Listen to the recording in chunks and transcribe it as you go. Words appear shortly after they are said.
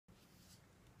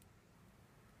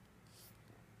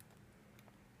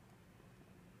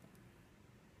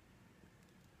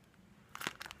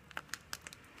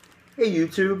Hey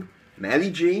YouTube, Matty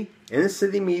G, Inner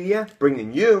City Media,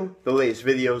 bringing you the latest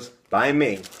videos by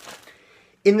me.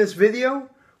 In this video,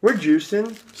 we're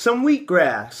juicing some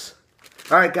wheatgrass.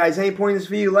 Alright guys, any point in this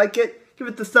video you like it, give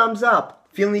it the thumbs up.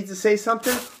 If you need to say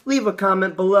something, leave a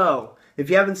comment below.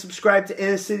 If you haven't subscribed to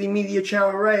Inner City Media channel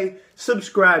already,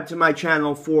 subscribe to my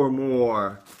channel for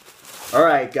more.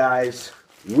 Alright guys,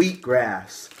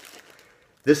 wheatgrass.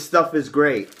 This stuff is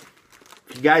great.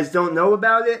 If you guys don't know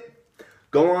about it,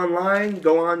 go online,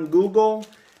 go on Google,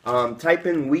 type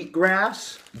in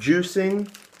wheatgrass, juicing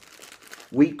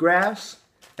wheatgrass,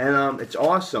 and it's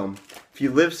awesome. If you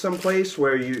live someplace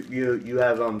where you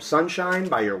have sunshine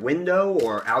by your window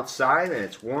or outside and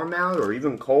it's warm out or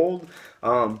even cold,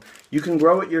 you can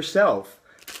grow it yourself.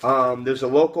 There's a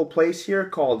local place here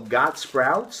called Got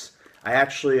Sprouts. I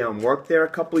actually worked there a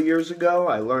couple of years ago.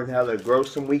 I learned how to grow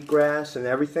some wheatgrass and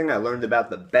everything. I learned about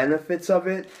the benefits of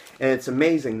it, and it's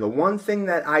amazing. The one thing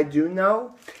that I do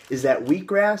know is that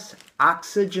wheatgrass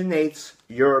oxygenates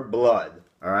your blood,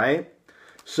 alright?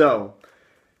 So,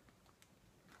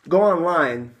 go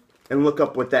online and look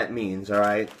up what that means,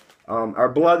 alright? Our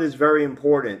blood is very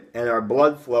important, and our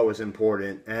blood flow is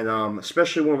important, and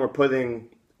especially when we're putting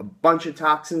a bunch of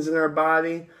toxins in our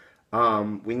body,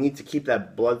 we need to keep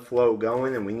that blood flow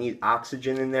going, and we need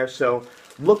oxygen in there. So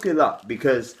look it up,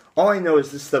 because all I know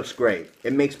is this stuff's great.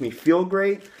 It makes me feel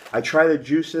great. I try to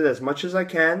juice it as much as I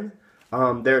can.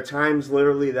 There are times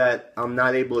literally that I'm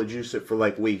not able to juice it for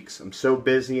like weeks. I'm so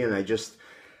busy and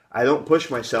I don't push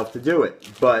myself to do it.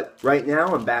 But right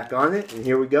now I'm back on it, and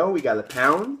here we go. We got a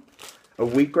pound of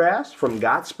wheatgrass from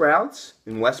Got Sprouts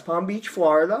in West Palm Beach,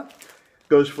 Florida.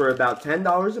 Goes for about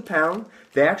 $10 a pound.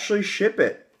 They actually ship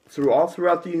it all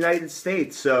throughout the United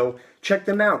States, so check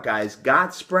them out, guys.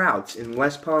 Got Sprouts in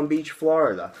West Palm Beach,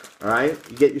 Florida. Alright,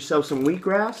 you get yourself some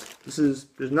wheatgrass.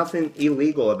 There's nothing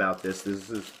illegal about this. This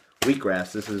is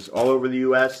wheatgrass. This is all over the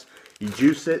U.S. You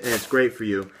juice it, and it's great for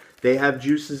you. They have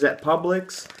juices at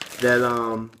Publix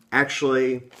that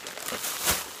actually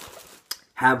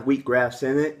have wheatgrass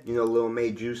in it. You know, Little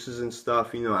Made juices and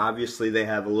stuff. You know, obviously they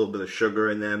have a little bit of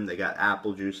sugar in them. They got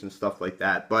apple juice and stuff like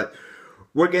that, but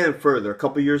we're getting further. A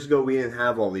couple years ago, we didn't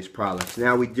have all these products.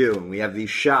 Now we do, and we have these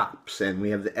shops, and we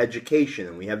have the education,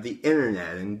 and we have the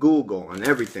internet, and Google, and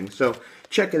everything. So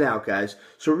check it out, guys.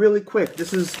 So really quick,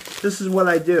 this is what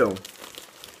I do.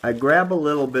 I grab a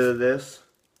little bit of this.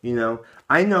 You know,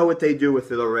 I know what they do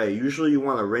with it already. Usually, you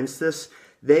want to rinse this.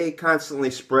 They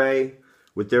constantly spray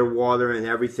with their water and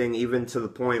everything, even to the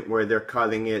point where they're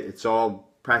cutting it. It's all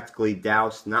practically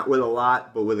doused, not with a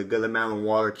lot, but with a good amount of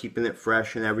water, keeping it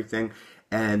fresh and everything.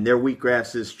 And their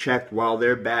wheatgrass is checked while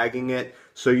they're bagging it.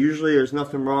 So usually there's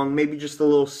nothing wrong. Maybe just a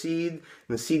little seed. And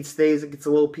the seed stays. It gets a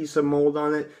little piece of mold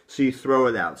on it. So you throw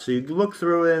it out. So you look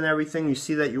through it and everything. You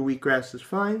see that your wheatgrass is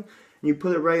fine. And you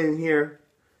put it right in here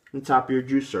on the top of your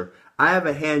juicer. I have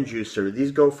a hand juicer.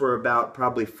 These go for about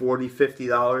probably $40,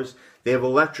 $50. They have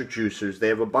electric juicers. They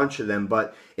have a bunch of them.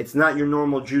 But it's not your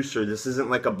normal juicer. This isn't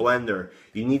like a blender.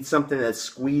 You need something that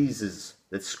squeezes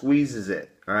it.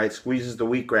 Alright, squeezes the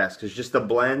wheatgrass, because just a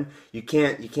blend, you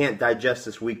can't digest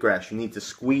this wheatgrass. You need to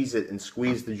squeeze it and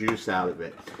squeeze the juice out of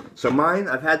it. So mine,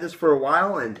 I've had this for a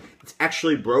while, and it's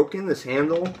actually broken. This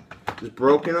handle is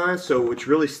broken on it, so which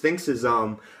really stinks is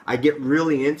I get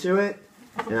really into it,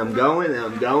 and I'm going,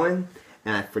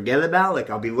 and I forget about it. Like,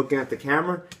 I'll be looking at the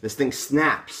camera, this thing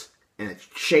snaps, and it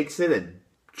shakes it, and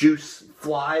juice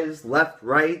flies left,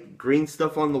 right, green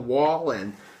stuff on the wall,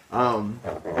 and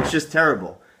it's just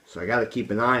terrible. So I got to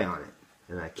keep an eye on it.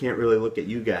 And I can't really look at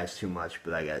you guys too much,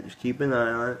 but I got to just keep an eye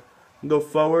on it. You go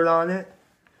forward on it,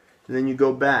 and then you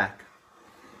go back.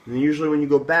 And then usually when you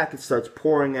go back, it starts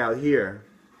pouring out here.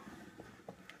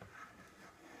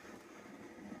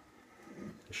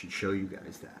 I should show you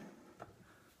guys that.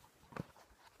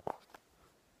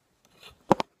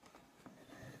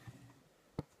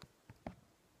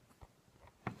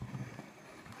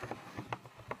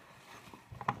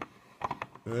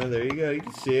 There you go. You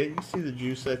can see it. You can see the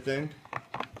juice, I think.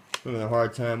 I'm having a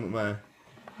hard time with my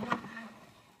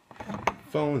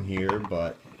phone here,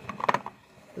 but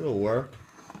it'll work.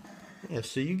 Yeah,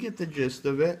 so you get the gist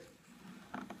of it.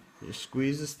 You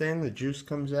squeeze this thing, the juice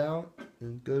comes out,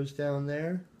 and it goes down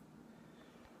there.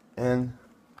 And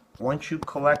once you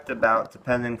collect about,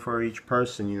 depending for each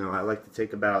person, you know, I like to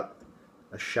take about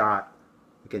a shot,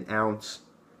 like an ounce.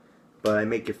 But I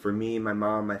make it for me, my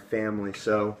mom, my family,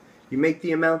 so you make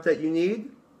the amount that you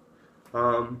need,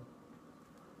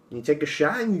 you take a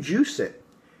shot and you juice it.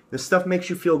 This stuff makes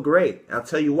you feel great. And I'll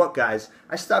tell you what, guys,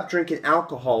 I stopped drinking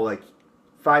alcohol like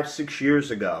 5-6 years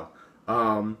ago.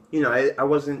 You know, I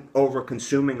wasn't over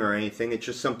consuming or anything. It's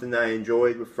just something that I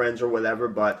enjoyed with friends or whatever.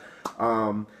 But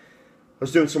I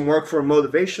was doing some work for a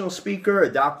motivational speaker.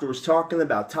 A doctor was talking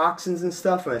about toxins and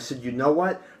stuff, and I said, you know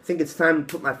what? I think it's time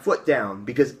to put my foot down,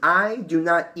 because I do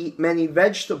not eat many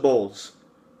vegetables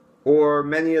or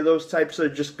many of those types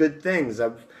of just good things.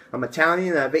 I'm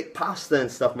Italian, and I've ate pasta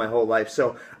and stuff my whole life,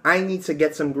 so I need to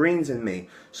get some greens in me.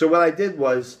 So what I did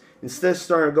was, instead of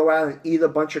starting to go out and eat a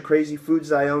bunch of crazy foods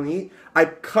that I don't eat, I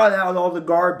cut out all the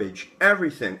garbage,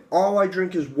 everything. All I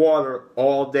drink is water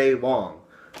all day long.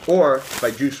 Or if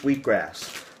I juice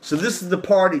wheatgrass. So this is the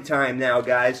party time now,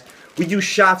 guys. We do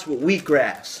shots with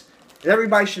wheatgrass. And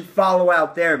everybody should follow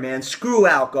out there, man. Screw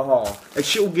alcohol. That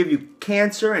shit will give you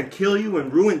cancer and kill you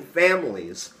and ruin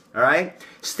families. Alright?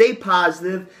 Stay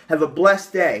positive. Have a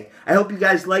blessed day. I hope you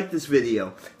guys liked this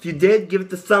video. If you did, give it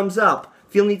the thumbs up.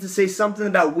 If you need to say something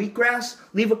about wheatgrass,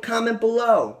 leave a comment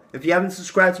below. If you haven't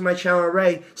subscribed to my channel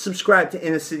already, subscribe to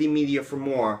Inner City Media for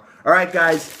more. Alright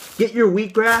guys, get your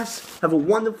wheatgrass. Have a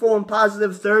wonderful and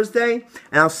positive Thursday.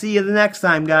 And I'll see you the next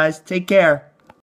time, guys. Take care.